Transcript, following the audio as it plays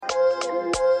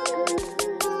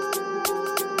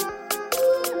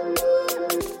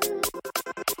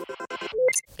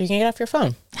You can get off your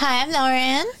phone. Hi, I'm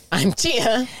Lauren. I'm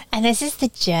Tia. And this is the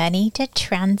Journey to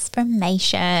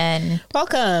Transformation.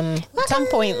 Welcome. At some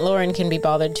point, Lauren can be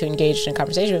bothered to engage in a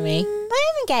conversation with me.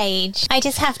 I'm engaged. I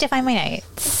just have to find my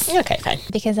notes. Okay, fine.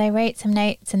 Because I wrote some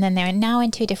notes and then they're now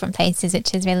in two different places,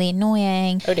 which is really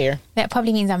annoying. Oh, dear. That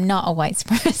probably means I'm not a white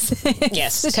supremacist.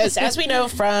 Yes, because as we know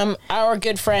from our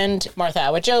good friend Martha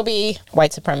Awajobi,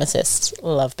 white supremacists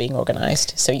love being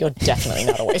organized. So you're definitely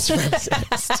not a white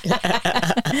supremacist.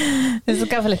 There's a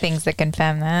couple of things that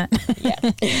confirm that. Yeah.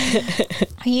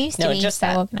 I used to be so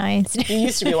organised. You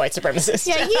used to be a white supremacist.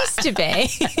 Yeah, I used to be.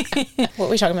 What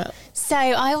were we talking about? So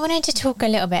I wanted to talk a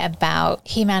little bit about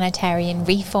humanitarian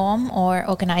reform or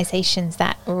organisations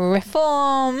that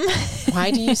reform.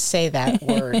 Why do you say that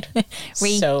word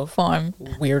Reform.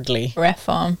 so weirdly?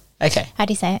 Reform. Okay. How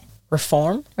do you say it?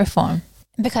 Reform? Reform.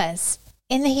 Because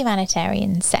in the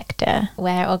humanitarian sector,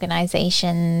 where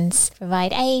organisations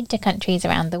provide aid to countries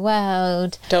around the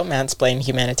world... Don't mansplain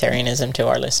humanitarianism to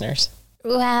our listeners.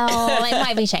 Well, it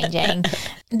might be changing.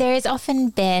 There has often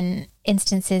been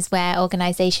instances where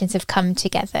organisations have come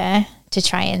together to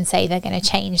try and say they're going to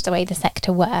change the way the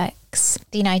sector works.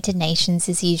 The United Nations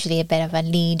is usually a bit of a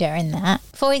leader in that.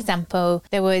 For example,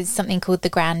 there was something called the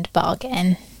Grand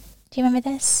Bargain. Do you remember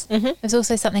this? Mm-hmm. There's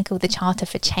also something called the Charter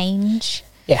for Change.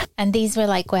 Yeah. And these were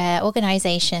like where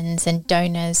organisations and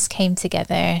donors came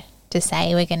together to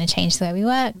say we're going to change the way we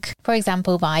work. For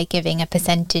example, by giving a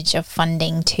percentage of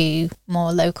funding to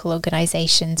more local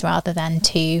organisations rather than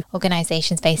to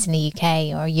organisations based in the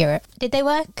UK or Europe. Did they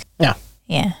work? No.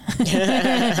 Yeah.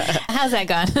 How's that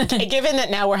gone? Given that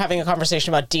now we're having a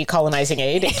conversation about decolonizing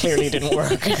aid, it clearly didn't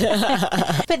work.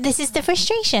 But this is the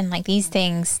frustration. Like, these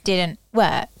things didn't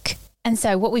work. And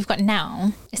so what we've got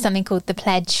now is something called the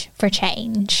Pledge for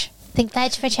Change. I think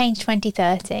Pledge for Change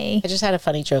 2030. I just had a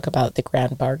funny joke about the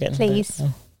Grand Bargain. Please.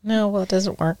 But, no, well, it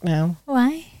doesn't work now.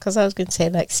 Why? Because I was going to say,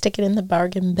 like, stick it in the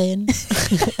bargain bin.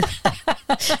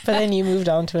 But then you moved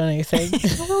on to a new thing.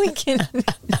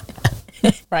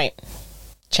 Right.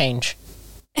 Change.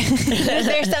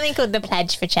 There's something called the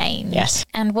Pledge for Change. Yes.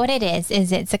 And what it is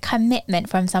it's a commitment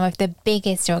from some of the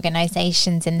biggest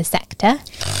organisations in the sector.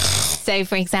 So,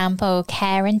 for example,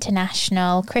 Care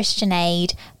International, Christian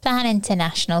Aid, Plan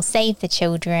International, Save the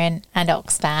Children, and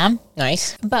Oxfam.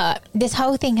 Nice. But this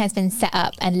whole thing has been set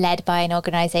up and led by an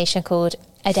organisation called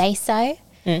ADESO.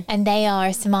 And they are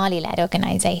a Somali-led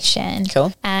organisation.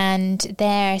 Cool. And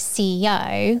their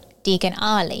CEO, Deegan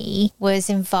Ali, was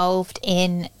involved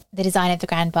in the design of the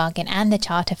Grand Bargain and the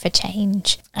Charter for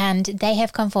Change. And they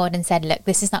have come forward and said, look,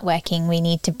 this is not working. We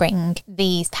need to bring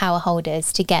these power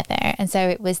holders together. And so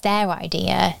it was their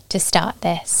idea to start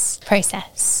this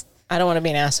process. I don't want to be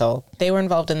an asshole. They were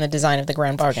involved in the design of the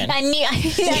Grand Bargain. I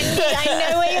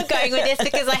know where you're going with this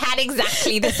because I had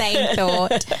exactly the same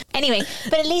thought. Anyway,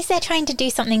 but at least they're trying to do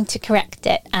something to correct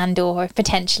it and or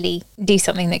potentially do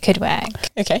something that could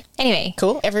work. Okay. Anyway.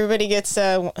 Cool. Everybody gets,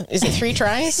 is it 3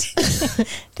 tries?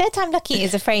 Third time lucky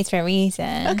is a phrase for a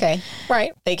reason. Okay.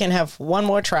 Right. They can have one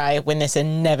more try when this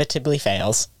inevitably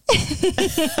fails.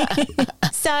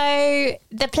 So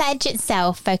the pledge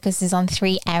itself focuses on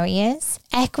 3 areas: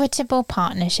 equitable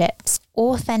partnerships,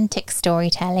 authentic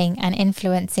storytelling, and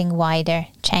influencing wider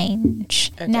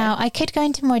change. Okay. Now, I could go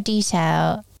into more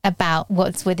detail about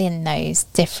what's within those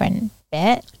different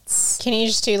bits. Can you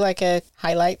just do like a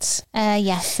highlights?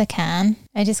 Yes, I can.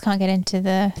 I just can't get into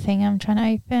the thing I'm trying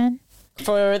to open.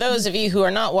 For those of you who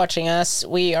are not watching us,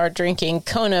 we are drinking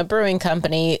Kona Brewing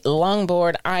Company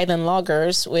Longboard Island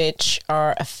Lagers, which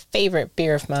are a favorite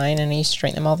beer of mine, and I used to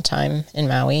drink them all the time in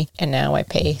Maui, and now I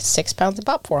pay £6 a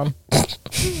pop for them.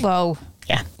 Whoa.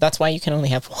 Yeah, that's why you can only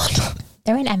have one.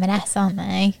 They're in M&S, aren't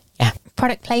they? Yeah.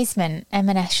 Product placement,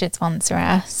 M&S should sponsor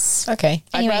us. Okay.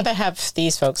 Anyway. I'd rather have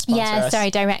these folks sponsor us. Yeah,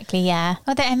 sorry, directly, yeah.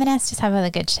 Oh, the M&S just have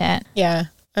other good shit. Yeah.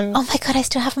 Oh my God, I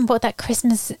still haven't bought that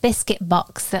Christmas biscuit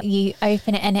box that you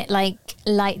open it and it like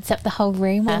lights up the whole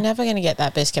room. We're never going to get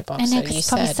that biscuit box. I know, because it's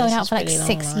probably sold out for like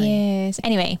 6 years.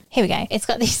 Anyway, here we go. It's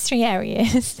got these 3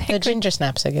 areas. The ginger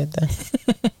snaps are good though.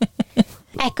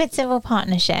 Equitable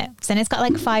partnerships, and it's got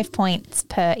like 5 points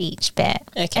per each bit.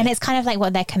 Okay. And it's kind of like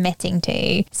what they're committing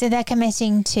to. So they're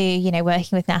committing to, you know,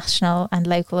 working with national and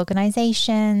local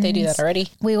organisations. They do that already.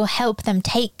 We will help them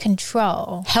take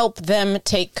control. Help them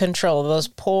take control. Those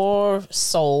poor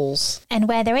souls. And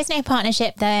where there is no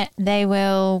partnership, they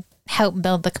will help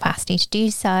build the capacity to do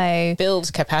so.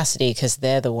 Build capacity because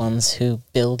they're the ones who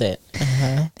build it.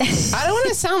 Uh-huh. I don't want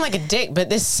to sound like a dick, but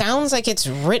this sounds like it's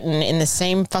written in the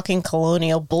same fucking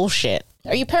colonial bullshit.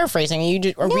 Are you paraphrasing? Are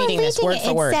you or No, reading I'm this word it.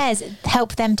 for word? It says,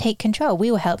 help them take control.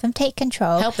 We will help them take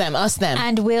control. Help them, us, them.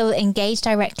 And will engage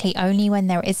directly only when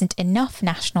there isn't enough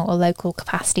national or local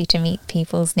capacity to meet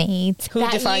people's needs. Who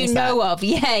that defines you know that? of.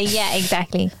 Yeah,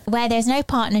 exactly. Where there's no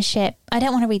partnership. I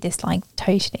don't want to read this like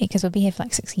totally because we'll be here for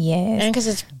like 6 years. And because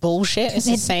it's bullshit. It's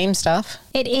the same stuff.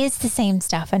 It is the same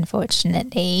stuff,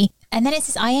 unfortunately. And then it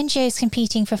says INGOs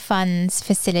competing for funds,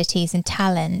 facilities and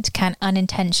talent can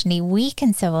unintentionally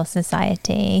weaken civil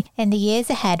society. In the years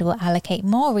ahead, will allocate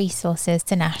more resources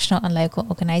to national and local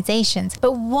organisations.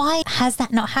 But why has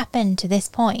that not happened to this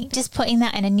point? Just putting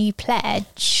that in a new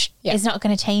pledge is not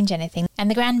going to change anything. And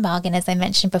the Grand Bargain, as I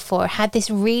mentioned before, had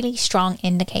this really strong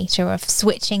indicator of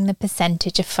switching the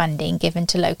percentage of funding given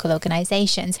to local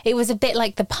organisations. It was a bit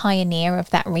like the pioneer of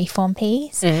that reform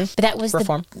piece. But that was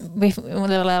Reform.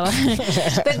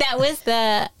 but that was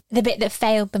the bit that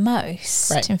failed the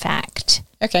most, in fact.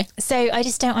 Okay. So I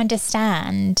just don't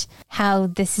understand how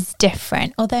this is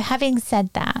different. Although having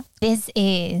said that, this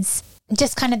is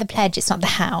just kind of the pledge. It's not the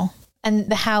how.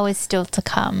 And the how is still to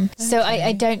come. Okay. So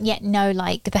I don't yet know,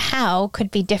 like, the how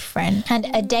could be different. And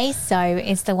ADESO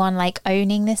is the one, like,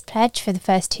 owning this pledge for the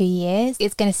first 2 years.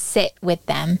 It's going to sit with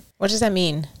them. What does that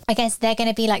mean? I guess they're going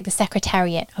to be like the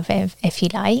secretariat of it, if you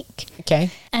like. Okay.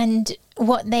 And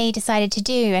what they decided to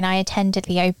do, and I attended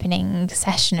the opening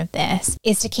session of this,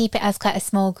 is to keep it as quite a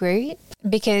small group.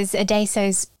 Because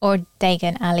ADESO's or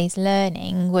Dagan Ali's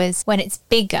learning was when it's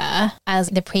bigger, as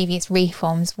the previous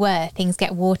reforms were, things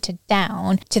get watered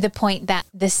down to the point that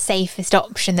the safest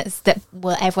option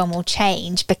everyone will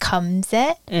change becomes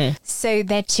it. So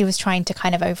that she was trying to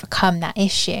kind of overcome that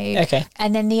issue. Okay.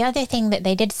 And then the other thing that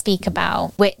they did speak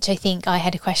about, which I think I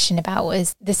had a question about,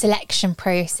 was the selection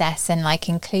process and like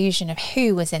inclusion of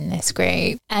who was in this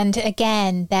group. And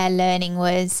again, their learning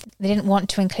was they didn't want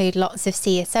to include lots of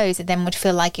CSOs that then would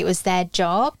feel like it was their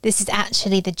job. This is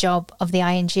actually the job of the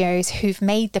INGOs who've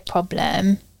made the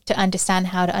problem to understand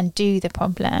how to undo the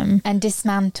problem and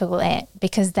dismantle it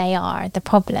because they are the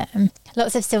problem.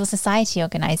 Lots of civil society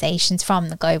organisations from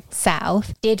the Global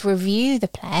South did review the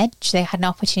pledge. They had an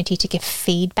opportunity to give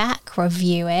feedback,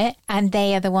 review it, and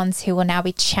they are the ones who will now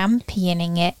be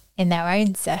championing it in their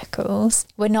own circles.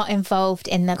 We're not involved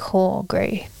in the core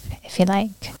group, if you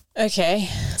like. Okay.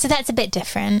 So that's a bit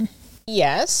different.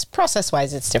 Yes,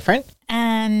 process-wise it's different.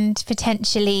 And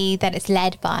potentially that it's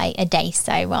led by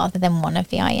ADESO rather than one of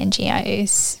the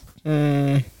INGOs.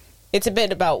 It's a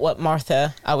bit about what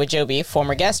Martha Awajobi,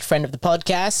 former guest, friend of the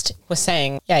podcast, was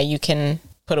saying. Yeah, you can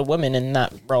put a woman in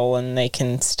that role and they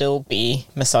can still be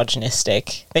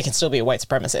misogynistic. They can still be a white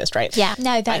supremacist, right? Yeah,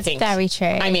 no, that's very true.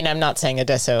 I mean, I'm not saying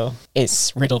ADESO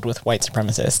is riddled with white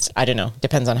supremacists. I don't know.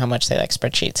 Depends on how much they like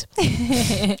spreadsheets.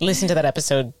 Listen to that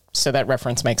episode so that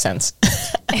reference makes sense.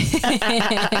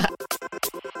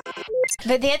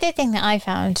 But the other thing that I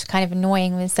found kind of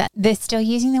annoying was that they're still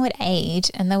using the word aid,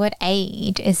 and the word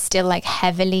aid is still like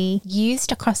heavily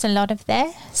used across a lot of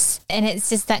this. And it's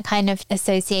just that kind of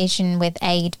association with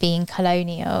aid being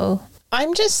colonial.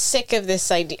 I'm just sick of this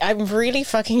idea. I'm really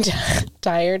fucking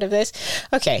tired of this.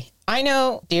 Okay, I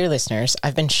know, dear listeners,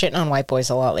 I've been shitting on white boys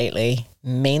a lot lately,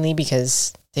 mainly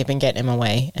because they've been getting in my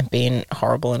way and being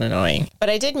horrible and annoying. But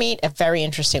I did meet a very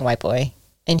interesting white boy.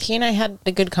 And he and I had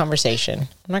a good conversation.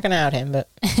 I'm not going to out him, but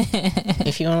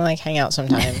if you want to like hang out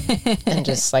sometime and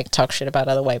just like talk shit about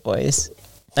other white boys,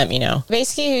 let me know.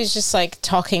 Basically, he was just like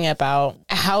talking about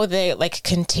how they like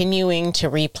continuing to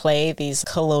replay these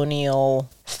colonial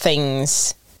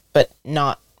things, but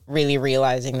not really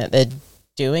realizing that they're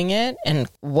doing it and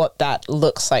what that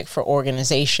looks like for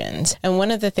organizations. And one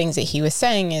of the things that he was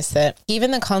saying is that even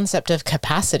the concept of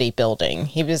capacity building,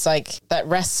 he was like, that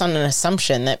rests on an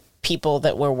assumption that people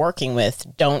that we're working with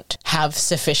don't have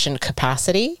sufficient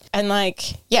capacity. And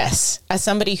like, yes, as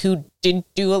somebody who did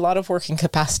do a lot of work in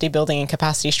capacity building and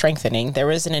capacity strengthening,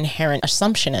 there is an inherent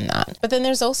assumption in that. But then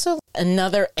there's also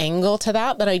another angle to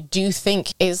that I do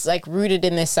think is like rooted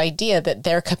in this idea that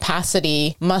their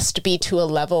capacity must be to a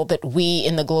level that we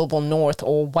in the global north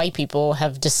or white people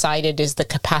have decided is the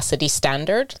capacity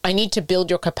standard. I need to build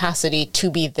your capacity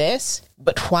to be this,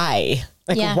 but why?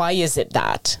 Like, why is it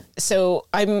that? So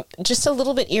I'm just a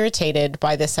little bit irritated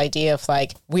by this idea of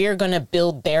like, we're going to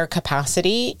build their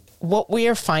capacity. What we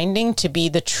are finding to be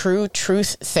the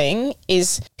truth thing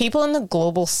is people in the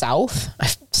global south, I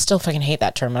still fucking hate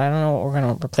that term, but I don't know what we're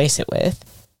going to replace it with.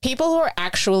 People who are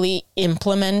actually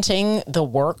implementing the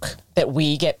work that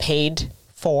we get paid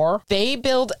for. They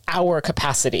build our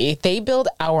capacity. They build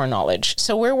our knowledge.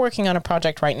 So we're working on a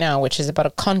project right now, which is about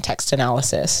a context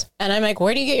analysis. And I'm like,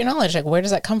 where do you get your knowledge? Like, where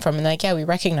does that come from? And like, yeah, we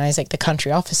recognize like the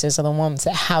country offices are the ones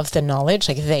that have the knowledge.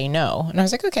 Like they know. And I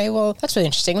was like, okay, well, that's really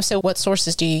interesting. So what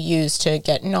sources do you use to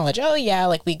get knowledge? Oh yeah,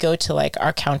 like we go to like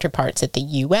our counterparts at the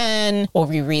UN, or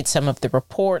we read some of the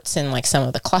reports in like some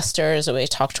of the clusters, or we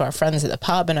talk to our friends at the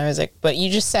pub. And I was like, but you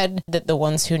just said that the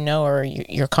ones who know are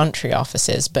your country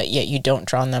offices, but yet you don't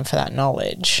draw on them for that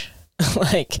knowledge.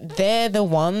 Like they're the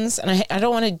ones, and I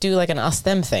don't want to do like an us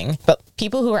them thing, but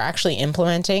people who are actually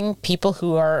implementing, people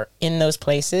who are in those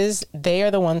places, they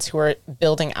are the ones who are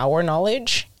building our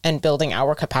knowledge and building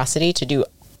our capacity to do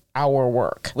our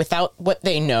work. Without what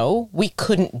they know, we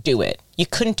couldn't do it. You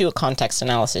couldn't do a context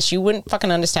analysis. You wouldn't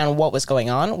fucking understand what was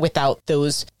going on without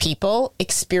those people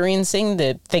experiencing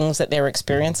the things that they're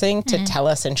experiencing to tell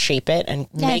us and shape it and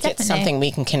make it something we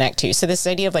can connect to. So this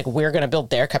idea of like, we're going to build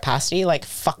their capacity, like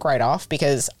fuck right off,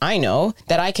 because I know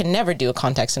that I can never do a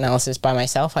context analysis by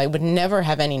myself. I would never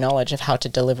have any knowledge of how to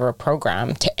deliver a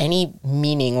program to any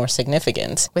meaning or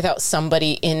significance without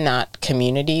somebody in that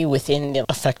community within the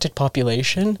affected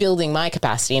population building my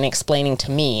capacity and explaining to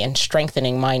me and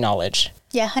strengthening my knowledge.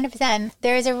 Yeah, 100%.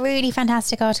 There is a really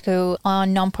fantastic article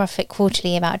on Nonprofit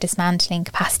Quarterly about dismantling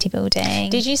capacity building.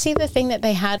 Did you see the thing that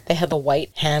they had? They had the white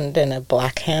hand and a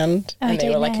black hand, and they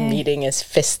were like meeting as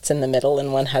fists in the middle,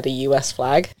 and one had a US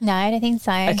flag. No, I don't think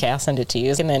so. Okay, I'll send it to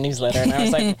you in their newsletter. And I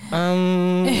was like,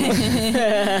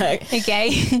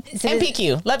 Okay. So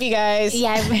MPQ, love you guys.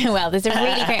 Yeah, well, there's a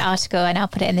really great article, and I'll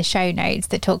put it in the show notes,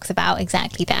 that talks about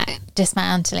exactly that,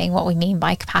 dismantling what we mean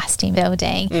by capacity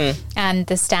building and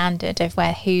the standard of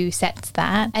who sets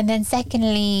that. And then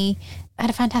secondly, I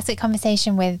had a fantastic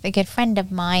conversation with a good friend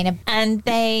of mine, and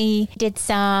they did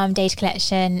some data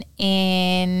collection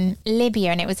in Libya,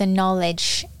 and it was a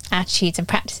knowledge, attitudes and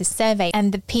practices survey,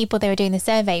 and the people they were doing the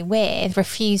survey with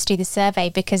refused to do the survey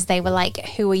because they were like,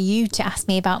 who are you to ask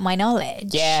me about my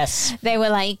knowledge? Yes. They were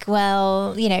like,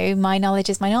 well, you know, my knowledge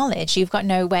is my knowledge. You've got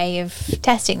no way of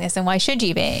testing this, and why should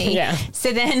you be? Yeah.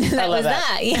 So then that was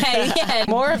that. Yeah.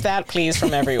 More of that, please,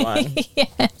 from everyone. Yeah.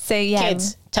 So yeah.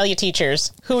 Kids, tell your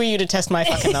teachers, who are you to test my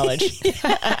fucking knowledge?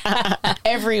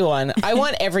 Everyone. I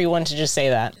want everyone to just say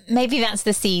that. Maybe that's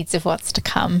the seeds of what's to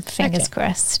come, fingers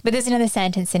crossed. But there's another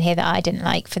sentence in here that I didn't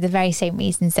like for the very same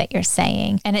reasons that you're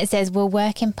saying. And it says, we'll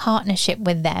work in partnership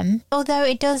with them. Although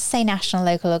it does say national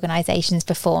local organisations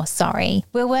before, sorry.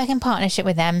 We'll work in partnership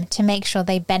with them to make sure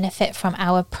they benefit from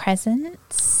our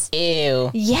presence.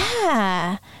 Ew.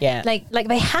 Yeah. Yeah. Like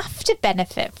they have to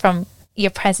benefit from your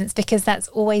presence, because that's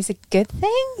always a good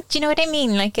thing. Do you know what I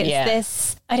mean? Like it's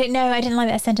this, I don't know, I didn't like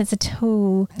that sentence at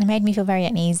all. It made me feel very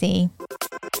uneasy.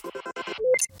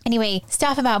 Anyway,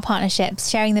 stuff about partnerships,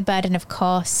 sharing the burden of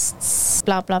costs,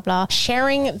 blah, blah, blah.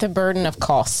 Sharing the burden of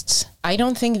costs. I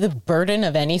don't think the burden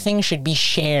of anything should be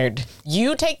shared.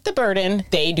 You take the burden,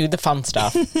 they do the fun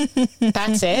stuff.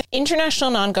 That's it. International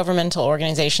non-governmental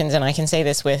organizations, and I can say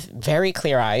this with very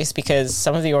clear eyes because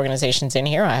some of the organizations in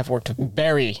here I have worked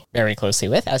very, very closely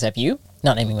with, as have you.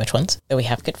 Not naming which ones, but we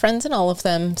have good friends in all of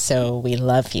them, so we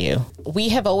love you. We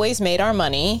have always made our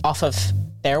money off of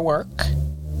their work.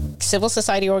 Civil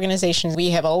society organizations,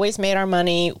 we have always made our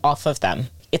money off of them.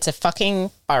 It's a fucking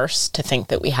farce to think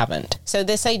that we haven't. So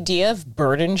this idea of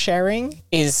burden sharing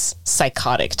is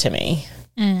psychotic to me.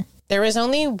 There is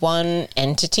only one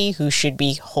entity who should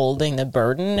be holding the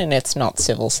burden, and it's not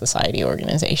civil society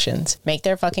organizations. Make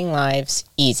their fucking lives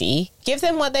easy. Give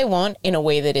them what they want in a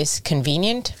way that is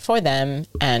convenient for them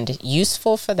and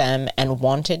useful for them and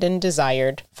wanted and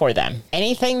desired for them.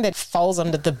 Anything that falls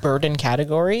under the burden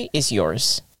category is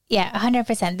yours. Yeah,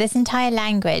 100%. This entire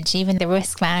language, even the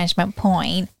risk management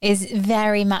point, is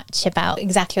very much about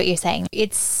exactly what you're saying.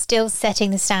 It's still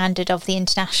setting the standard of the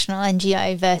international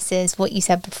NGO versus what you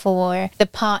said before, the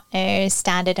partner's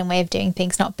standard and way of doing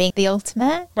things not being the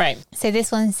ultimate. Right. So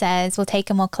this one says, we'll take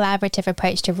a more collaborative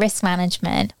approach to risk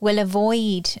management. We'll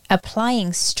avoid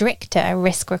applying stricter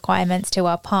risk requirements to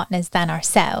our partners than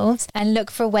ourselves and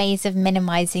look for ways of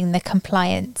minimizing the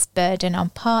compliance burden on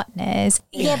partners.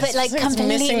 Yeah, but like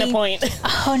completely... the point.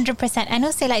 100%. And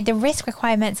also like the risk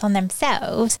requirements on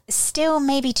themselves still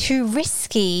maybe too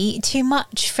risky, too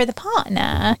much for the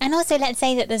partner. And also let's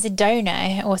say that there's a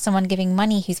donor or someone giving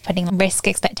money who's putting risk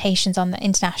expectations on the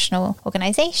international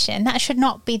organisation. That should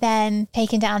not be then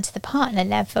taken down to the partner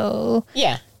level.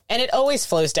 Yeah. And it always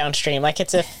flows downstream. Like,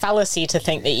 it's a fallacy to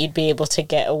think that you'd be able to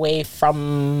get away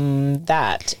from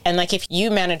that. And like, if you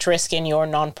manage risk in your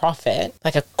nonprofit,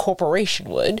 like a corporation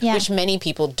would, which many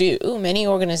people do,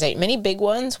 many big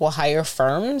ones will hire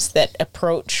firms that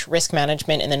approach risk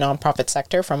management in the nonprofit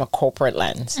sector from a corporate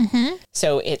lens.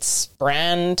 So it's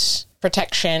brand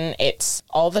protection, it's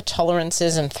all the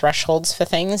tolerances and thresholds for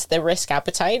things. The risk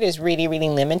appetite is really, really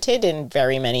limited in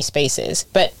very many spaces,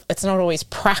 but it's not always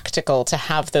practical to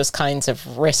have those kinds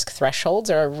of risk thresholds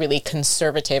or a really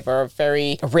conservative or a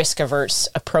very risk averse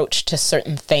approach to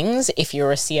certain things if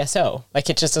you're a CSO. Like,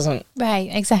 it just doesn't.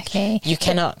 Right, exactly. You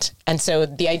cannot. And so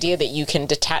the idea that you can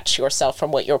detach yourself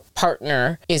from what your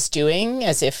partner is doing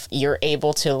as if you're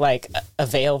able to like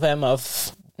avail them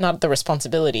of not the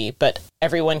responsibility, but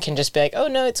everyone can just be like, oh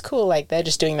no, it's cool, like they're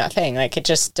just doing that thing. Like, it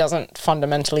just doesn't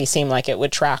fundamentally seem like it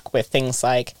would track with things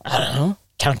like, I don't know,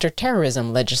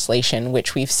 counterterrorism legislation,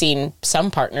 which we've seen some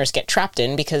partners get trapped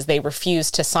in because they refuse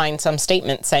to sign some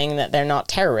statement saying that they're not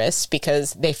terrorists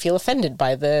because they feel offended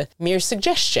by the mere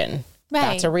suggestion.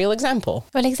 Right. That's a real example.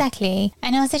 Well, exactly.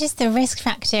 And also just the risk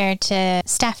factor to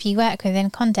staff you work with in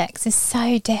context is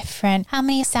so different. How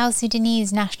many South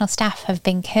Sudanese national staff have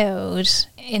been killed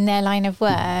in their line of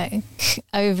work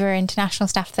over international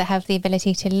staff that have the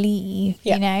ability to leave?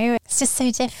 You know, it's just so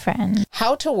different.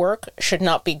 How to work should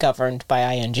not be governed by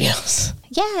INGOs.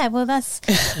 Yeah, well, that's...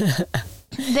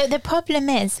 The problem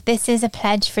is, this is a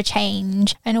pledge for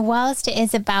change. And whilst it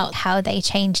is about how they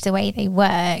change the way they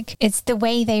work, it's the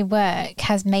way they work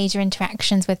has major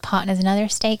interactions with partners and other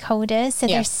stakeholders. So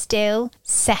they're still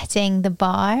setting the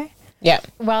bar. Yeah.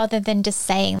 Rather than just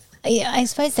saying, I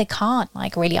suppose they can't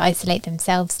like really isolate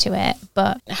themselves to it.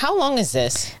 But how long is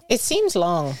this? It seems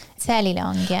long. It's fairly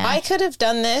long, yeah. I could have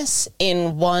done this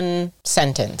in one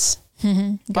sentence.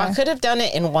 If I could have done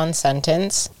it in one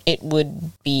sentence, it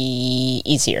would be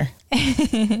easier.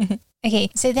 Okay,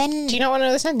 so then... Do you not want to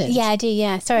know the sentence? Yeah, I do,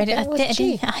 yeah. Sorry, I didn't think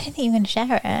you were going to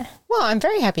share it. Well, I'm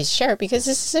very happy to share it because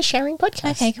this is a sharing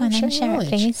podcast. Okay, come on then, share it,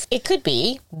 please. It could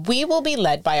be, we will be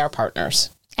led by our partners.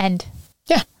 End.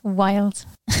 Yeah. Wild.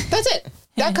 That's it.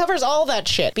 That covers all that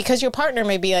shit, because your partner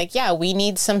may be like, yeah, we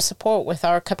need some support with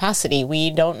our capacity. We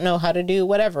don't know how to do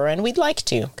whatever, and we'd like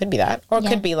to. Could be that. Or it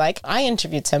could be like, I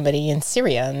interviewed somebody in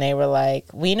Syria, and they were like,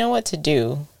 we know what to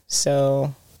do,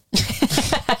 so...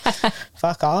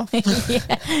 fuck off.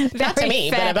 Not to me,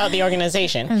 but about the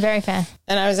organization. Very fair.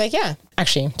 And I was like, yeah.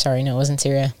 Actually, sorry, no, it wasn't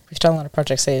Syria. We've done a lot of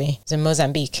projects lately. It was in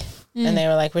Mozambique. And they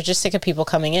were like, we're just sick of people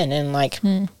coming in and like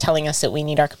telling us that we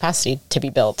need our capacity to be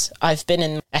built. I've been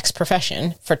in X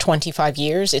profession for 25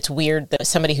 years. It's weird that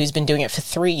somebody who's been doing it for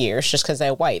 3 years, just because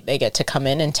they're white, they get to come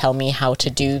in and tell me how to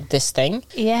do this thing.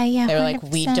 Yeah, yeah. They were like,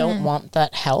 we don't want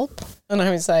that help. And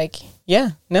I was like,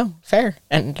 yeah, no, fair.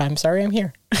 And I'm sorry I'm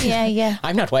here. Yeah, yeah.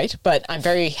 I'm not white, but I'm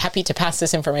very happy to pass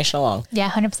this information along. Yeah,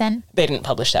 100%. They didn't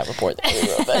publish that report that we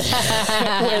wrote, but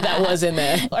where that was in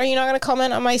there. Are you not going to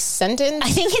comment on my sentence? I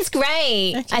think it's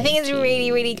great. Okay, I think it's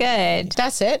really, really good.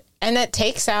 That's it. And that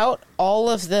takes out all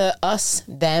of the us,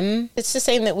 them. It's the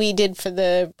same that we did for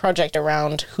the project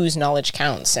around whose knowledge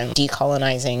counts and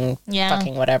decolonizing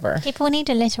fucking whatever. People need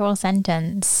a literal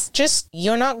sentence. Just,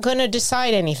 you're not going to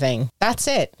decide anything. That's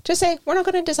it. Just say, we're not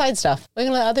going to decide stuff. We're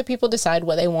going to let other people decide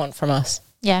what they want from us.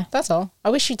 Yeah. That's all. I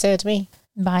wish you'd say it to me.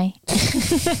 Bye.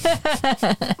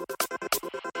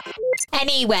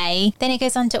 Anyway, then it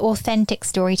goes on to authentic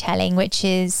storytelling, which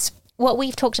is what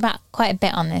we've talked about quite a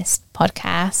bit on this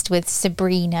podcast with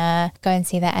Sabrina. Go and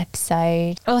see that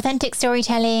episode. Authentic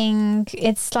storytelling,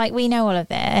 it's like, we know all of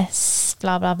this,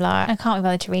 blah, blah, blah. I can't be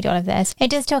bothered to read all of this. It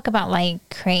does talk about like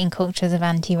creating cultures of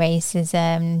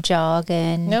anti-racism,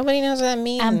 jargon. Nobody knows what that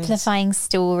means. Amplifying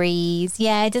stories.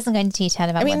 Yeah, it doesn't go into detail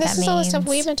about what that means. This is all the stuff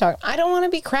we've been talking. I don't want to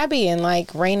be crabby and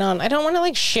like rain on. I don't want to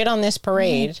like shit on this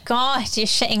parade. Oh God, you're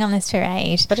shitting on this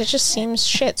parade. But it just seems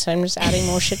shit, so I'm just adding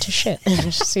more shit to shit. It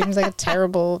just seems like a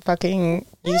terrible fucking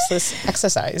useless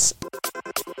exercise.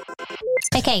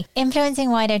 Okay,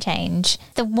 influencing wider change.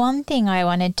 The one thing I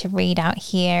wanted to read out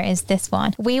here is this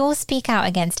one. We will speak out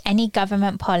against any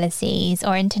government policies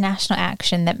or international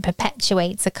action that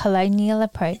perpetuates a colonial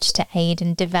approach to aid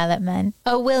and development.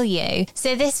 Oh, will you?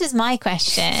 So this was my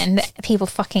question that people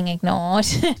fucking ignored.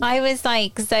 I was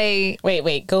like, so...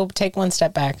 Wait, go take one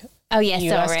step back. Oh, yeah,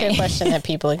 You sorry. asked a question that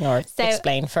people ignored. So-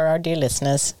 Explain for our dear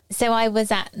listeners. So I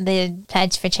was at the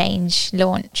Pledge for Change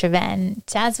launch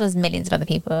event, as was millions of other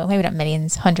people. Maybe not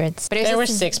millions, hundreds. But it was There were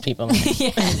just- 6 people. But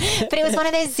it was one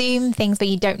of those Zoom things where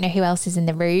you don't know who else is in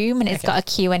the room, and it's got a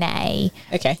Q&A.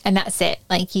 Okay. And that's it.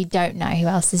 Like, you don't know who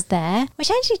else is there,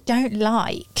 which I actually don't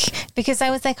like, because I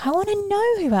was like, I want to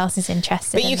know who else is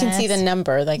interested But in you can see the this.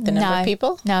 number, like the number No. of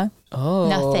people? No. Oh.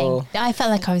 Nothing. I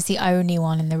felt like I was the only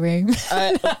one in the room.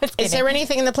 Is there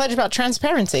anything in the pledge about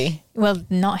transparency? Well,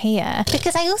 not here.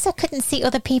 Because I also couldn't see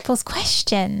other people's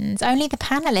questions. Only the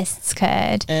panelists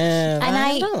could. And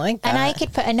I don't like that. And I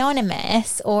could put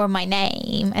anonymous or my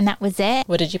name, and that was it.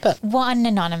 What did you put? One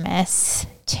anonymous,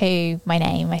 2 my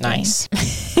name, I think. Nice.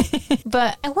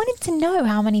 But I wanted to know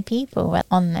how many people were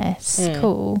on this.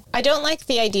 Cool. I don't like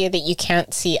the idea that you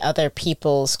can't see other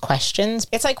people's questions.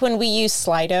 It's like when we use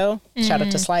Slido, shout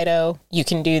out to Slido, you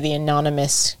can do the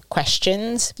anonymous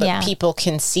questions, but Yeah. people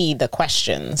can see the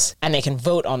questions and they can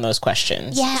vote on those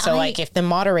questions. Yeah, So like if the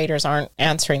moderators aren't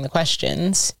answering the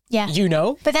questions, Yeah. you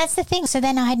know? But that's the thing. So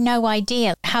then I had no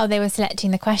idea how they were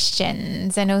selecting the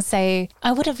questions. And also,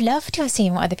 I would have loved to have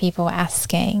seen what other people were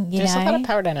asking, you There's know? a lot of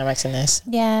power dynamics in this.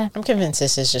 Yeah. I'm convinced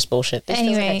this is just bullshit. This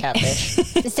feels Anyway. like a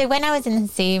catfish. So when I was in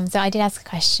Zoom, so I did ask a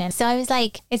question. So I was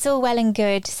like, it's all well and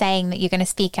good saying that you're going to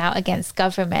speak out against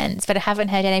governments, but I haven't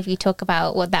heard any of you talk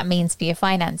about what that means for your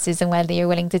finances and whether you're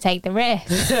willing to take the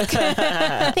risk.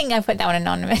 I think I put that one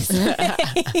anonymous.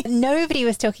 Nobody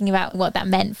was talking about what that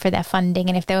meant for their funding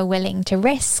and if they were willing to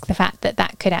risk the fact that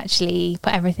that could actually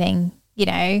put everything, you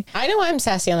know. I know I'm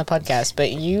sassy on the podcast,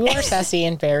 but you are sassy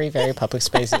in very, very public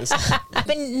spaces.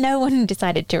 But no one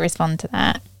decided to respond to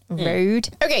that. Rude.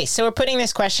 Okay, so we're putting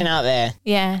this question out there.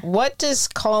 Yeah. What does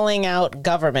calling out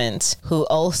government, who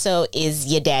also is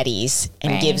your daddies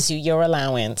and Right. gives you your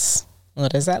allowance,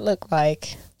 what does that look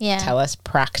like? Yeah. Tell us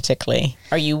practically.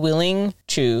 Are you willing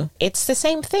to? It's the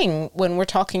same thing when we're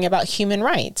talking about human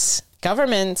rights.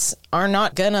 Governments are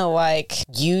not gonna like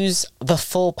use the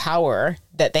full power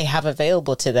that they have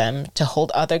available to them to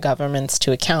hold other governments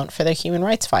to account for their human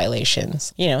rights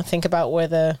violations. You know, think about where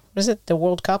the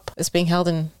World Cup is being held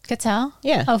in. Qatar?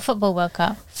 Yeah. Oh, Football World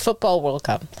Cup. Football World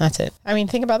Cup. That's it. I mean,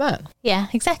 think about that. Yeah,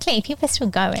 exactly. People are still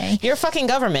going. Your fucking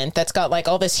government that's got like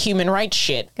all this human rights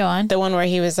shit. Go on. The one where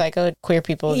he was like, oh, queer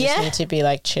people just Yeah. need to be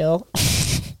like chill.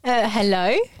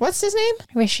 Hello? What's his name?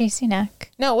 Rishi Sunak.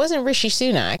 No, it wasn't Rishi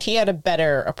Sunak. He had a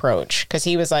better approach because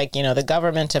he was like, you know, the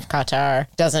government of Qatar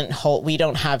doesn't hold, we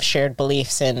don't have shared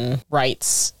beliefs in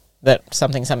rights that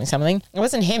something. It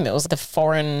wasn't him. It was the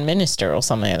foreign minister or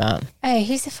something like that. Oh,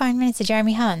 who's the Foreign Minister?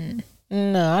 Jeremy Hunt.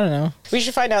 No, I don't know. We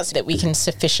should find out so that we can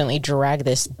sufficiently drag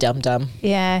this dum-dum.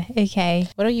 Yeah, okay.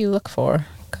 What do you look for?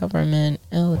 Government,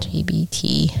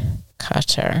 LGBT,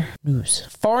 Qatar, news.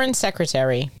 Foreign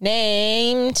Secretary,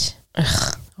 named... Ugh,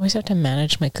 I always have to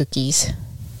manage my cookies.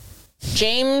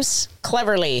 James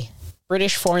Cleverly,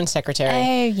 British Foreign Secretary.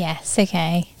 Oh, yes,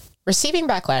 okay. Receiving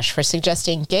backlash for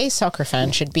suggesting gay soccer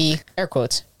fans should be, air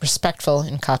quotes, respectful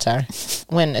in Qatar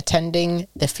when attending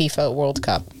the FIFA World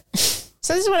Cup.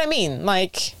 So this is what I mean.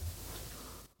 Like,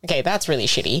 okay, that's really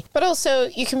shitty. But also,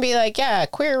 you can be like, yeah,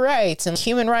 queer rights and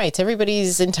human rights.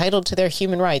 Everybody's entitled to their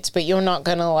human rights, but you're not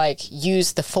going to, like,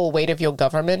 use the full weight of your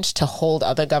government to hold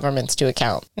other governments to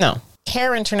account. No.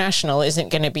 CARE International isn't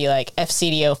going to be like,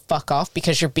 FCDO, fuck off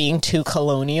because you're being too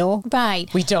colonial.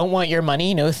 Right. We don't want your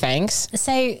money. No thanks.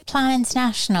 So, Plan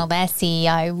International, their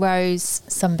CEO, Rose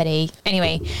somebody.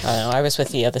 Anyway, I don't know. I was with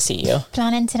the other CEO.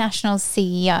 Plan International's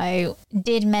CEO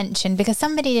did mention, because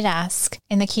somebody did ask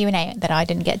in the Q&A that I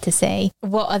didn't get to see,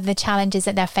 what are the challenges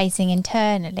that they're facing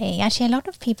internally? Actually, a lot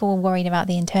of people were worried about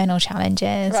the internal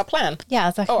challenges. About plan. Yeah, I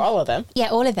was like, Oh, all of them. yeah,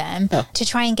 all of them. Oh. To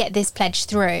try and get this pledge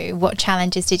through, what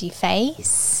challenges did you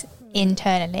face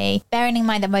internally? Bearing in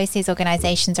mind that most of these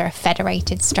organisations are a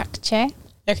federated structure.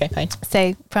 Okay, fine.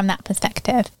 So from that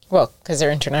perspective. Well, because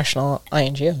they're international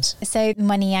INGOs. So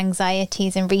money,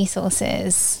 anxieties and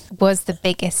resources was the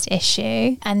biggest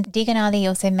issue. And Deegan Ali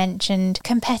also mentioned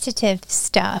competitive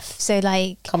stuff. So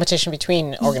like... Competition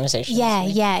between organizations.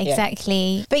 Yeah,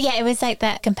 exactly. But yeah, it was like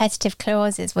that competitive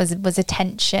clauses was a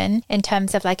tension in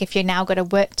terms of like, if you're now going to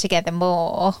work together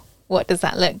more, what does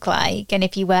that look like? And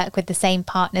if you work with the same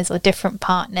partners or different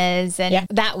partners, and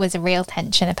that was a real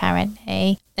tension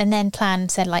apparently. And then Plan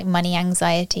said like money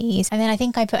anxieties. And then I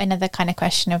think I put another kind of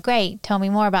question of, great, tell me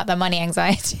more about the money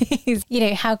anxieties.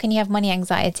 How can you have money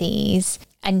anxieties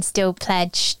and still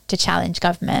pledge to challenge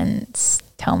governments?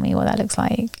 tell me what that looks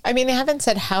like. I mean, they haven't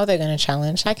said how they're going to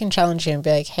challenge. I can challenge you and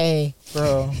be like, hey,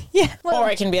 bro. Yeah. Or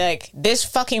I can be like, this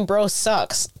fucking bro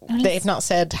sucks. They've not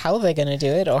said how they're going to do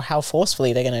it or how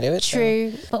forcefully they're going to do it.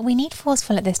 True. So. But we need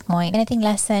forceful at this point. Anything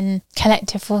less than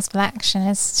collective forceful action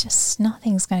is just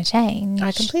nothing's going to change.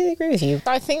 I completely agree with you.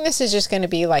 I think this is just going to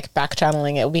be like back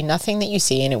channeling. It will be nothing that you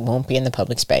see and it won't be in the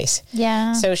public space.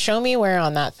 Yeah. So show me where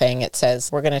on that thing it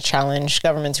says we're going to challenge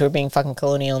governments who are being fucking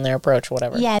colonial in their approach or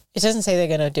whatever. Yeah. It doesn't say they're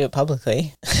going to do it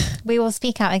publicly. We will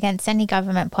speak out against any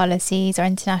government policies or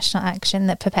international action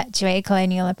that perpetuate a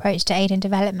colonial approach to aid and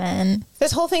development.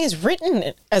 This whole thing is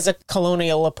written as a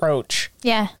colonial approach.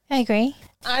 Yeah, I agree.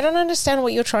 I don't understand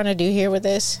what you're trying to do here with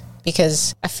this,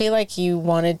 because I feel like you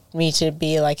wanted me to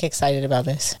be like excited about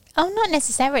this. Oh, not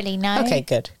necessarily, no. Okay,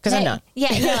 good. Because I'm not. Yeah,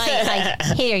 no,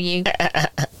 I hear you.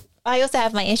 I also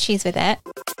have my issues with it.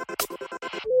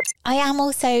 I am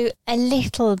also a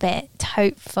little bit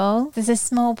hopeful. There's a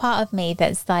small part of me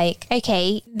that's like,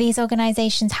 okay, these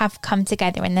organisations have come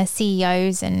together and their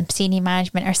CEOs and senior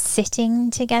management are sitting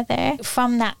together.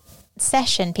 From that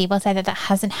session, people say that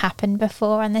hasn't happened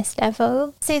before on this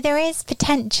level. So there is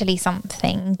potentially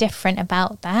something different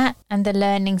about that and the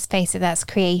learning space that that's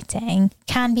creating.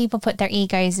 Can people put their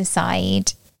egos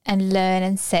aside and learn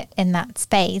and sit in that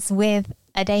space with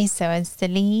Adeso as the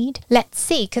lead? Let's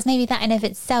see, because maybe that in of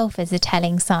itself is a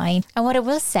telling sign. And what I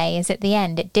will say is at the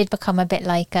end, it did become a bit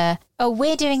like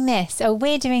we're doing this,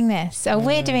 we're doing this,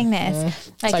 we're doing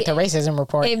this. It's like the racism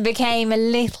report. It became a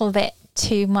little bit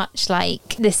too much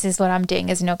like, this is what I'm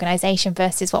doing as an organisation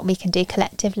versus what we can do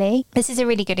collectively. This is a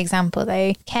really good example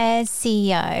though. CARE's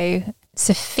CEO,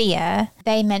 Sophia,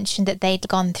 they mentioned that they'd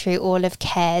gone through all of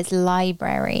CARE's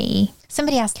library.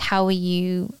 Somebody asked, how are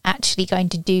you actually going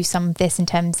to do some of this in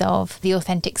terms of the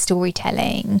authentic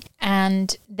storytelling?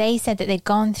 And they said that they'd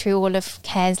gone through all of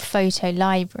CARE's photo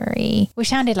library, which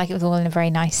sounded like it was all in a very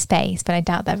nice space, but I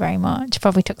doubt that very much.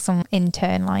 Probably took some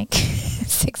intern like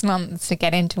 6 months to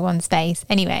get into one space.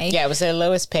 Anyway. Yeah, it was their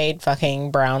lowest paid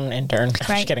fucking brown intern. I'm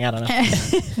just kidding, I don't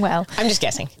know. Well. I'm just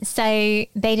guessing. So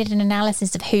they did an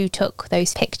analysis of who took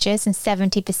those pictures, and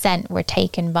 70% were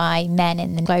taken by men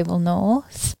in the global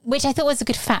north, which I thought was a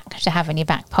good fact to have in your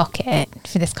back pocket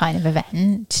for this kind of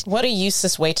event. What a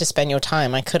useless way to spend your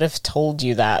time. I could have told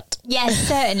you that. Yes,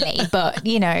 certainly. But,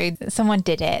 you know, someone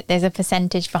did it. There's a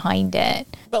percentage behind it.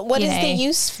 But what is the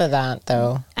use for that,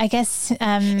 though? I guess...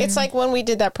 it's like when we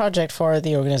did that project for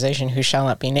the organization who shall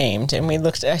not be named, and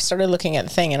I started looking at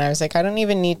the thing, and I was like, I don't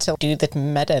even need to do the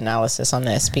meta-analysis on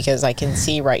this, because I can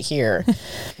see right here,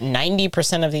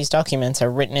 90% of these documents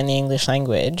are written in the English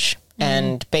language.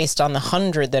 And based on the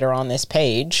 100 that are on this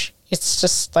page, it's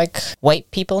just like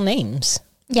white people names.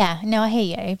 Yeah, no, I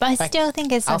hear you. But I still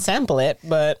think it's... I'll sample it,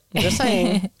 but I'm just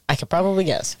saying, I could probably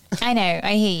guess. I know,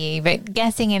 I hear you. But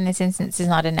guessing in this instance is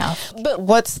not enough. But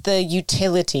what's the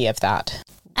utility of that?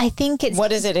 I think it's... What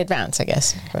does it advance, I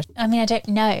guess? I mean, I don't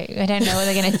know. I don't know what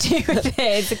they're going to do with it.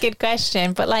 It's a good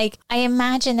question. But like, I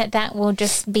imagine that will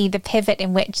just be the pivot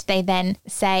in which they then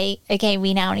say, okay,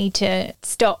 we now need to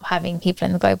stop having people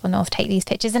in the global north take these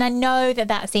pictures. And I know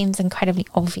that seems incredibly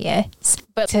obvious,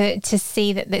 but to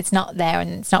see that it's not there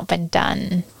and it's not been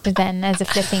done, but then as a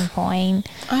flipping point.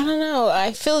 I don't know.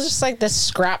 I feel just like the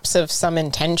scraps of some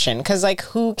intention, because like,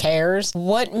 who cares?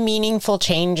 What meaningful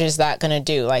change is that going to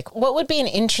do? Like, what would be an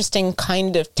interesting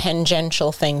kind of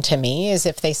tangential thing to me is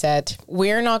if they said,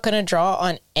 we're not going to draw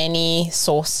on any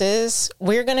sources.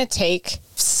 We're going to take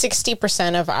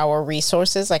 60% of our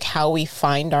resources, like how we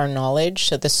find our knowledge.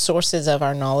 So the sources of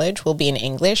our knowledge will be in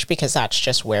English because that's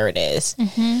just where it is.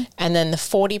 Mm-hmm. And then the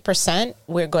 40%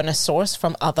 we're going to source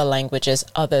from other languages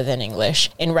other than English,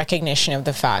 in recognition of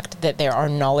the fact that there are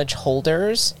knowledge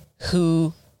holders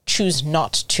who choose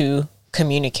not to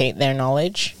communicate their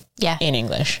knowledge in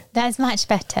English. That's much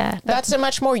better. That's a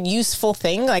much more useful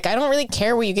thing. Like, I don't really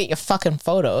care where you get your fucking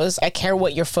photos. I care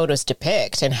what your photos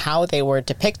depict and how they were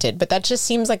depicted. But that just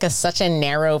seems like such a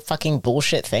narrow fucking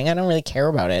bullshit thing. I don't really care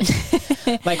about it.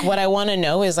 Like, what I want to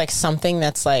know is like something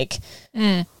that's like,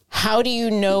 how do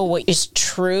you know what is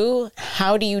true?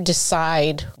 How do you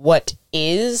decide what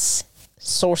is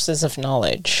sources of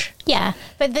knowledge? Yeah,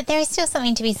 but there is still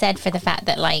something to be said for the fact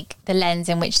that, like, the lens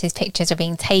in which these pictures are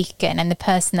being taken and the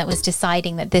person that was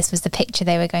deciding that this was the picture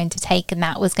they were going to take and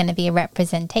that was going to be a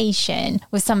representation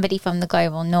was somebody from the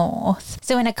global north.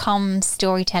 So in a comms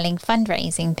storytelling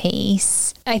fundraising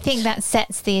piece, I think that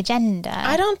sets the agenda.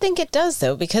 I don't think it does,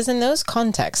 though, because in those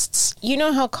contexts, you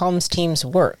know how comms teams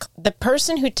work. The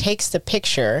person who takes the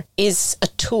picture is a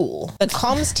tool. The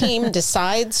comms team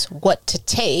decides what to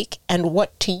take and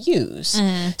what to use.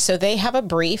 So So they have a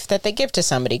brief that they give to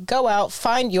somebody. Go out,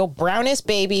 find your brownest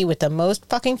baby with the most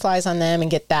fucking flies on them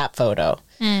and get that photo.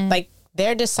 Like,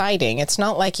 they're deciding. It's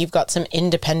not like you've got some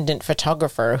independent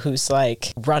photographer who's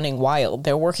like running wild.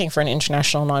 They're working for an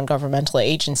international non-governmental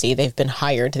agency. They've been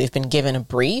hired. They've been given a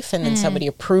brief, and then somebody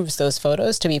approves those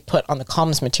photos to be put on the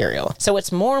comms material. So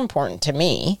what's more important to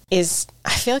me is,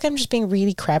 I feel like I'm just being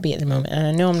really crabby at the moment, and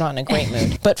I know I'm not in a great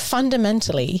mood. But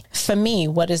fundamentally, for me,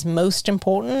 what is most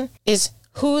important is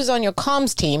who's on your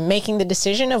comms team making the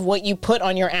decision of what you put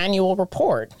on your annual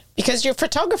report. Because your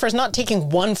photographer is not taking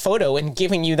one photo and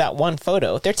giving you that one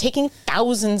photo. They're taking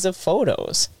thousands of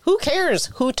photos. Who cares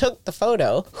who took the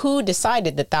photo? Who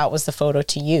decided that that was the photo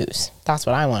to use? That's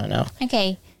what I want to know.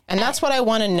 Okay. And that's what I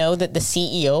want to know that the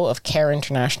CEO of Care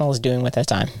International is doing with their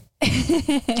time.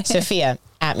 Sophia,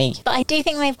 at me. But I do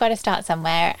think they've got to start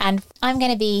somewhere, and I'm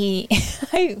going to be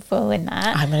hopeful in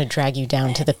that. I'm going to drag you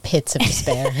down to the pits of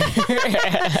despair.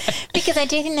 Because I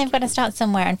do think they've got to start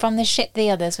somewhere, and from the shit the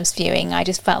others were spewing, I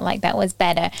just felt like that was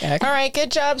better. Okay. All right,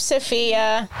 good job,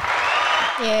 Sophia.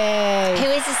 Yay. Who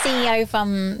is the CEO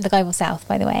from the Global South,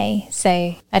 by the way? So,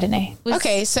 I don't know.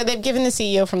 Okay, so they've given the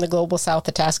CEO from the Global South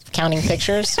the task of counting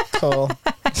pictures. Cool.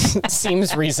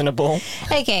 Seems reasonable.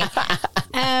 Okay.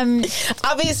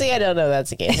 Obviously, I don't know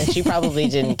that's the case, and she probably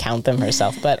didn't count them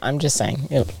herself, but I'm just saying,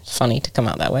 it was funny to come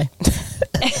out that way.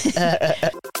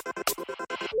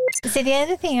 So the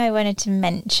other thing I wanted to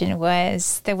mention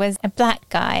was there was a black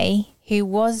guy who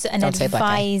was an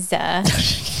advisor,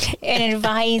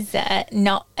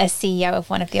 not a CEO of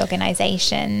one of the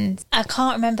organizations. I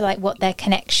can't remember like what their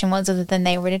connection was other than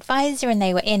they were an advisor and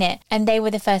they were in it. And they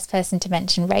were the first person to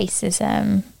mention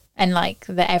racism and like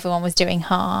that everyone was doing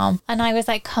harm. And I was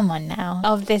like, come on now.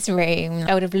 Of this room,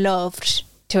 I would have loved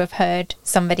to have heard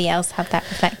somebody else have that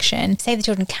reflection. Save the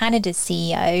Children Canada's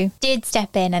CEO did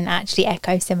step in and actually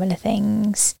echo similar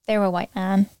things. They were a white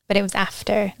man, but it was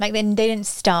after. Like, they didn't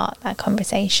start that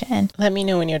conversation. Let me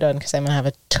know when you're done, because I'm going to have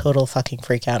a total fucking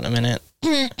freak out in a minute.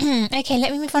 Okay,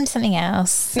 let me move on to something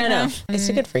else. No. It's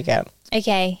a good freak out.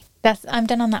 Okay, I'm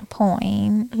done on that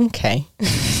point. Okay.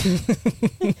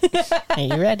 Are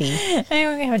you ready?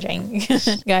 I'm going to have a drink.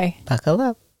 Go. Buckle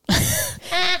up.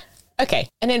 Okay.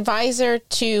 An advisor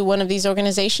to one of these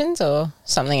organizations or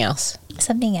something else?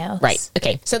 Something else. Right.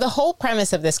 Okay. So the whole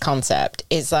premise of this concept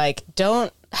is like,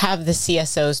 don't have the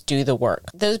CSOs do the work.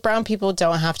 Those brown people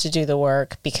don't have to do the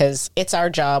work because it's our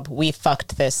job. We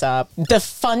fucked this up. The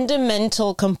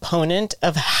fundamental component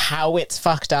of how it's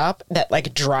fucked up that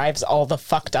like drives all the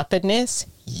fucked upness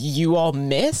you all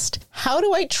missed. How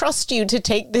do I trust you to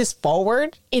take this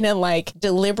forward in a like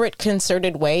deliberate,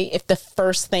 concerted way if the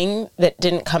first thing that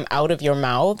didn't come out of your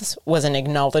mouths was an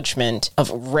acknowledgement of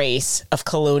race, of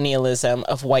colonialism,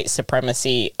 of white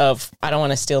supremacy, of, I don't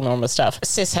want to steal normal stuff,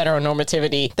 cis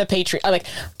heteronormativity, the patriarchy? Like,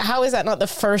 how is that not the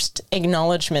first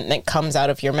acknowledgement that comes out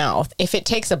of your mouth? If it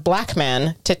takes a black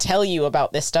man to tell you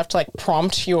about this stuff, to like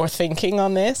prompt your thinking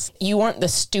on this, you aren't the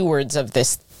stewards of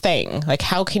this thing. Like,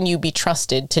 how can you be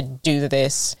trusted to do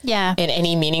this in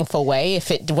any meaningful way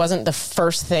if it wasn't the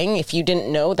first thing, if you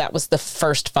didn't know that was the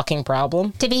first fucking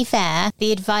problem? To be fair,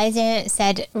 the advisor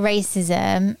said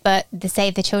racism, but the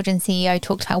Save the Children CEO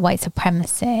talked about white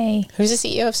supremacy. Who's the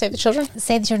CEO of Save the Children?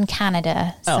 Save the Children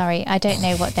Canada. Oh. Sorry, I don't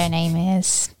know what their name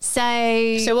is. So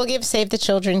we'll give Save the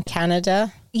Children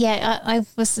Canada. Yeah, I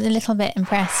was a little bit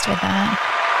impressed with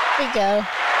that. There we go.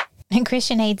 And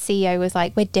Christian Aid CEO was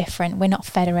like, we're different. We're not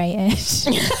federated. So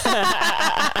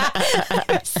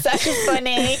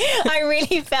funny. I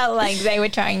really felt like they were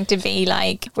trying to be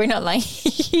like, we're not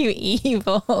like you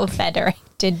evil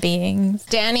federated beings.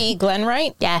 Danny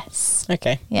Glenwright? Yes.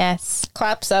 Okay. Yes.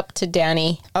 Claps up to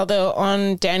Danny. Although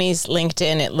on Danny's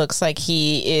LinkedIn, it looks like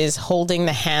he is holding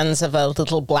the hands of a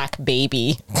little black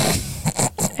baby.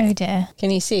 Oh dear.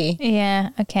 Can you see? Yeah,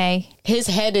 okay. His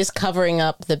head is covering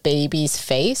up the baby's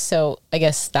face, so I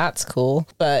guess that's cool.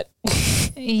 But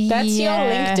that's your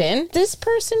LinkedIn. This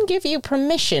person give you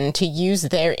permission to use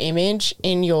their image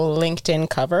in your LinkedIn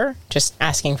cover? Just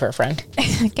asking for a friend.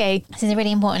 Okay. This is a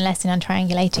really important lesson on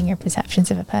triangulating your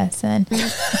perceptions of a person.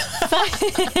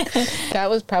 That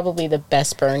was probably the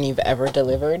best burn you've ever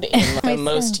delivered in the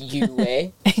most you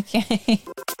way. Okay.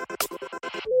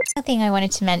 The thing I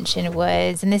wanted to mention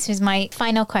was, and this was my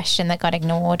final question that got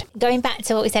ignored, going back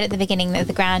to what we said at the beginning, that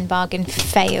the grand bargain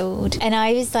failed. And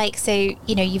I was like, so,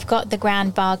 you know, you've got the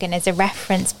grand bargain as a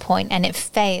reference point and it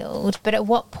failed, but at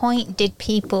what point did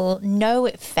people know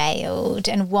it failed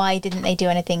and why didn't they do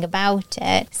anything about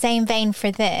it? Same vein for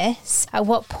this. At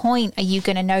what point are you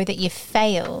going to know that you've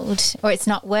failed or it's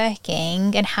not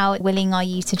working, and how willing are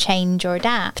you to change or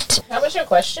adapt? That was your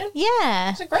question?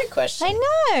 Yeah. a great question. I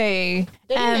know.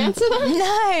 Did you answer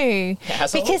that? No.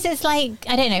 Asshole. Because it's like,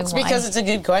 I don't know It's why. because it's a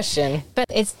good question. But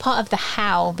it's part of the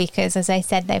how, because as I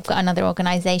said, they've got another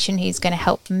organisation who's going to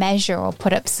help measure or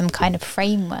put up some kind of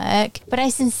framework. But I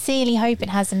sincerely hope it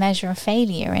has a measure of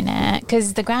failure in it,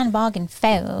 because the grand bargain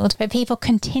failed, but people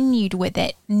continued with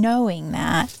it knowing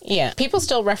that. Yeah. People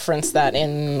still reference that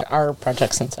in our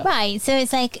projects and stuff. Right. So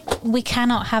it's like, we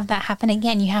cannot have that happen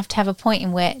again. You have to have a point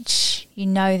in which you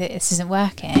know that this isn't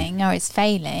working or it's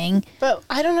failing. But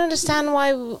I don't understand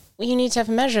why you need to have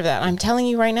a measure of that. I'm telling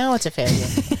you right now it's a failure.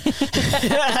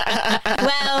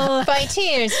 Well, by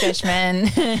tears, Fishman,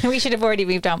 we should have already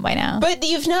moved on by now. But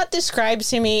you've not described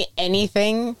to me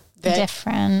anything that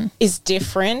Different. is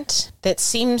different, that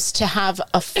seems to have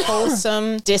a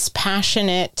fulsome,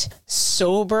 dispassionate,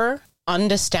 sober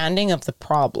understanding of the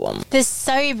problem. The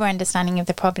sober understanding of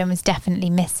the problem is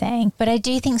definitely missing. But I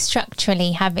do think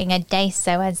structurally having a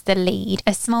DESO as the lead,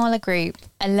 a smaller group,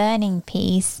 a learning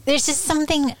piece, there's just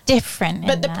something different.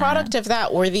 But the product of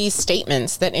that were these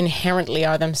statements that inherently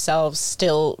are themselves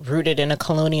still rooted in a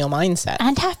colonial mindset.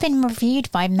 and have been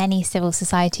reviewed by many civil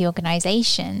society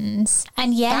organisations.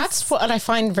 And yes, That's what I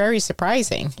find very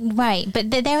surprising. right.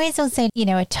 But there is also,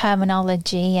 a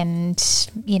terminology and,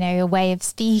 a way of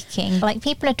speaking. Like,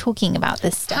 people are talking about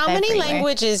this stuff. How many everywhere.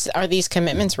 languages are these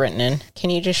commitments written in? Can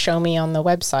you just show me on the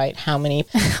website how many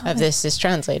of this is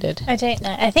translated? I don't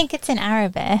know. I think it's in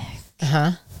Arabic.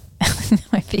 Uh-huh.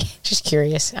 Might be. Just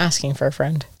curious, asking for a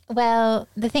friend. Well,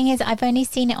 the thing is, I've only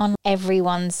seen it on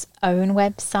everyone's own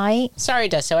website. Sorry,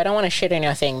 Deso, I don't want to shit on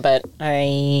your thing, but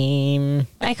I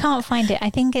can't find it. I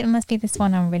think it must be this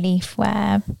one on Relief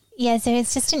Web. Yeah, so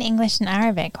it's just in English and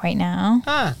Arabic right now.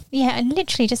 Ah, Yeah,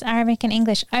 literally just Arabic and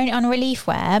English. Only on Relief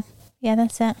Web. Yeah,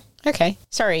 that's it. okay.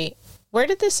 Sorry. Where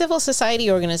did the civil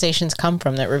society organizations come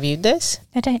from that reviewed this?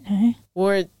 I don't know.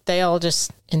 Were they all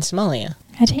just in Somalia?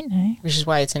 I don't know. Which is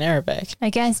why it's in Arabic. I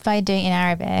guess by doing it in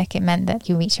Arabic, it meant that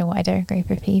you reach a wider group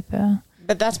of people.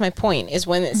 But that's my point, is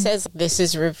when it says this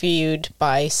is reviewed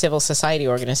by civil society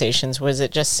organizations, was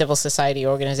it just civil society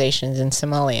organizations in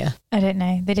Somalia? I don't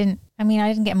know. They didn't. I mean, I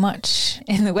didn't get much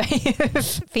in the way of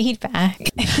feedback.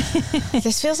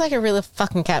 This feels like a real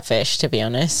fucking catfish, to be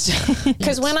honest.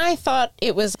 Because when I thought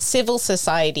it was civil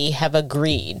society have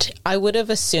agreed, I would have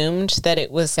assumed that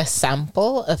it was a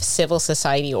sample of civil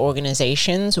society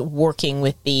organizations working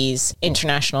with these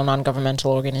international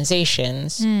non-governmental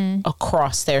organizations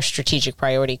across their strategic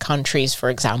priority countries,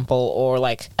 for example, or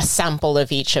like a sample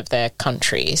of each of their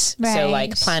countries. So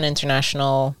like Right. Plan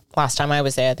International, last time I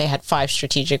was there, they had 5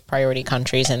 strategic priority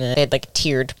countries and then they had like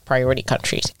tiered priority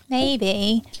countries.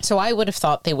 Maybe. So I would have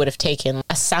thought they would have taken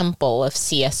a sample of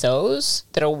CSOs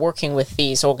that are working with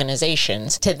these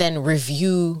organizations to then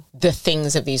review the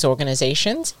things of these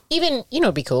organizations. Even,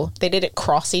 it'd be cool. They did it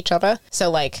cross each other. So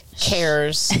like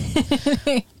CARES.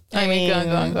 I mean,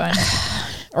 Go on.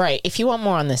 right. If you want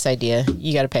more on this idea,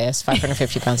 you got to pay us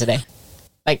 £550 a day.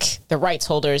 Like the rights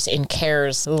holders in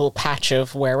CARES little patch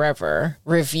of wherever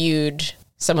reviewed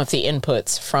some of the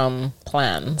inputs from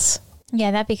plans.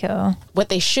 Yeah, that'd be cool. What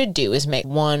they should do is make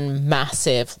one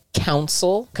massive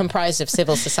council comprised of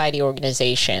civil society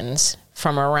organizations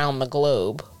from around the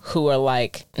globe who are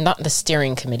like not the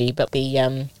steering committee but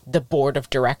the board of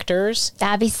directors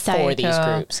That'd be so for cool. these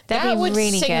groups. That'd That be would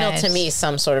really signal good. to me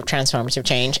some sort of transformative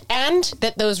change, and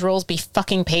that those roles be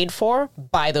fucking paid for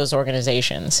by those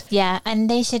organizations. Yeah, and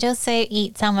they should also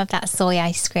eat some of that soy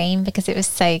ice cream because it was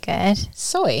so good.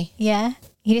 Soy. Yeah.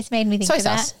 You just made me think Soy of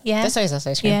sauce. that. Yeah. The soy sauce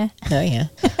ice cream. Yeah. Oh, yeah.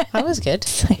 That was good.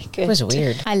 So good. It was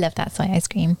weird. I love that soy ice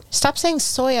cream. Stop saying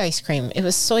soy ice cream. It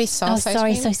was soy sauce ice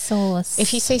sorry, cream. soy sauce.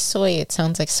 If you say soy, it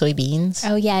sounds like soybeans.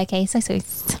 Oh, yeah, okay, soy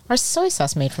sauce. Are soy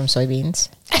sauce made from soybeans?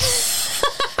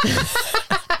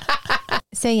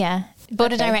 So, yeah,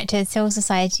 Board of Okay. Directors, Civil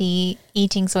Society,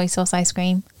 eating soy sauce ice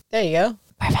cream. There you go.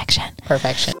 Perfection.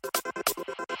 Perfection.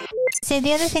 So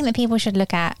the other thing that people should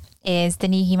look at is the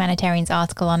New Humanitarians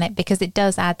article on it, because it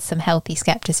does add some healthy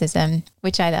skepticism,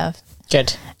 which I love.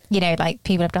 Good. Like,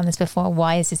 people have done this before.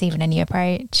 Why is this even a new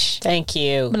approach? Thank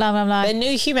you. Blah, blah, blah. The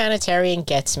New Humanitarian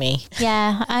gets me.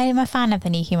 Yeah, I'm a fan of the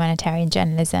New Humanitarian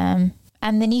journalism.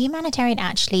 And the New Humanitarian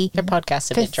actually Your podcast's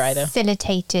a bit dry, though.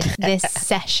 facilitated this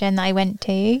session I went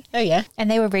to. Oh, yeah. And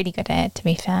they were really good at it, to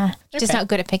be fair. Just Okay. not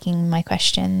good at picking my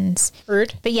questions.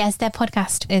 Rude. But yes, their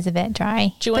podcast is a bit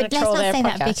dry. Do you wanna But let's troll not their say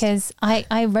that podcast? because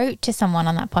I wrote to someone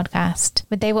on that podcast,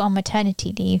 but they were on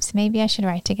maternity leave, so maybe I should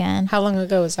write again. How long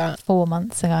ago was that? 4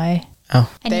 months ago.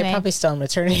 Oh. Anyway. They're probably still on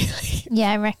maternity leave.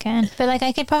 Yeah, I reckon. But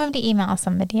I could probably email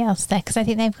somebody else there because I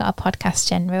think they've got a podcast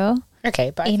general.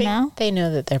 Okay, but I Email? think they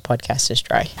know that their podcast is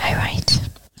dry. Oh, right.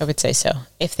 I would say so.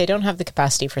 If they don't have the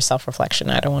capacity for self-reflection,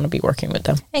 I don't want to be working with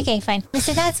them. Okay, fine.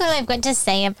 So that's all I've got to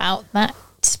say about that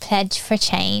pledge for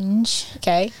change.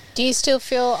 Okay. Do you still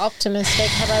feel optimistic?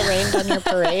 Have I rained on your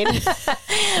parade?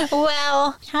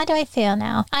 Well, how do I feel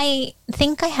now? I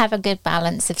think I have a good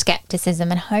balance of skepticism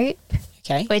and hope.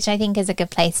 Okay. Which I think is a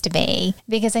good place to be,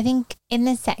 because I think in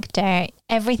this sector,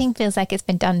 everything feels like it's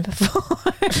been done before.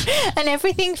 And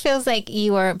everything feels like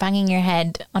you are banging your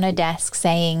head on a desk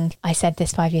saying, I said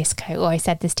this 5 years ago, or I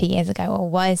said this 2 years ago, or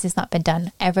why has this not been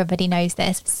done? Everybody knows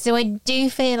this. So I do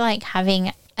feel like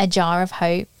having a jar of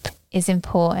hope is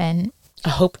important. A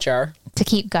hope jar. To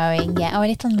keep going, yeah. Or a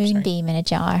little moonbeam in a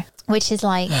jar, which is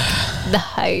like the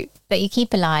hope that you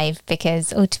keep alive,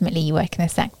 because ultimately you work in the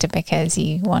sector because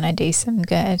you want to do some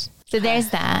good. So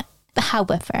there's that.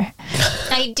 However,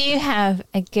 I do have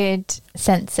a good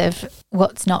sense of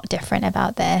what's not different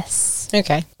about this.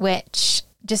 Okay. Which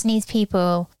just needs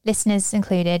people, listeners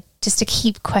included, just to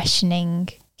keep questioning.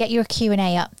 Get your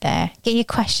Q&A up there. Get your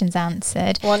questions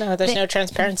answered. Well, no, there's no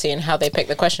transparency in how they pick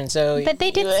the questions. So, but they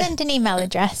did send an email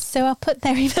address, so I'll put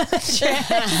their email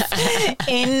address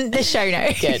in the show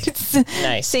notes. Good.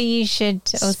 Nice. So you should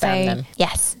also, Spam them.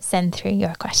 yes, send through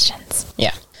your questions.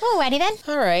 Yeah. Alrighty then.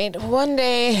 All right. One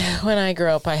day when I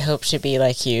grow up, I hope to be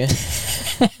like you.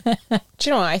 Do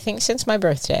you know what? I think since my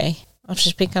birthday, I'll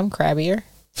just become crabbier.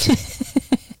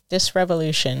 This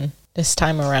revolution, this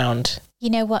time around.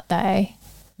 You know what, though?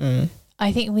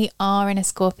 I think we are in a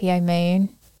Scorpio moon.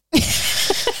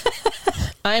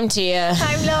 I'm Tia.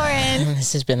 I'm Lauren. And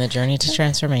this has been the Journey to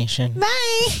Transformation.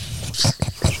 Bye.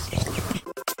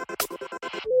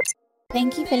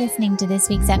 Thank you for listening to this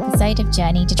week's episode of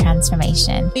Journey to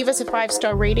Transformation. Leave us a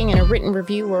 5-star rating and a written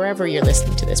review wherever you're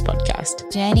listening to this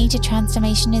podcast. Journey to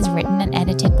Transformation is written and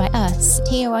edited by us,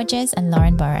 Tia Rogers and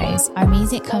Lauren Burrows. Our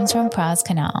music comes from Praz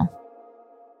Canal.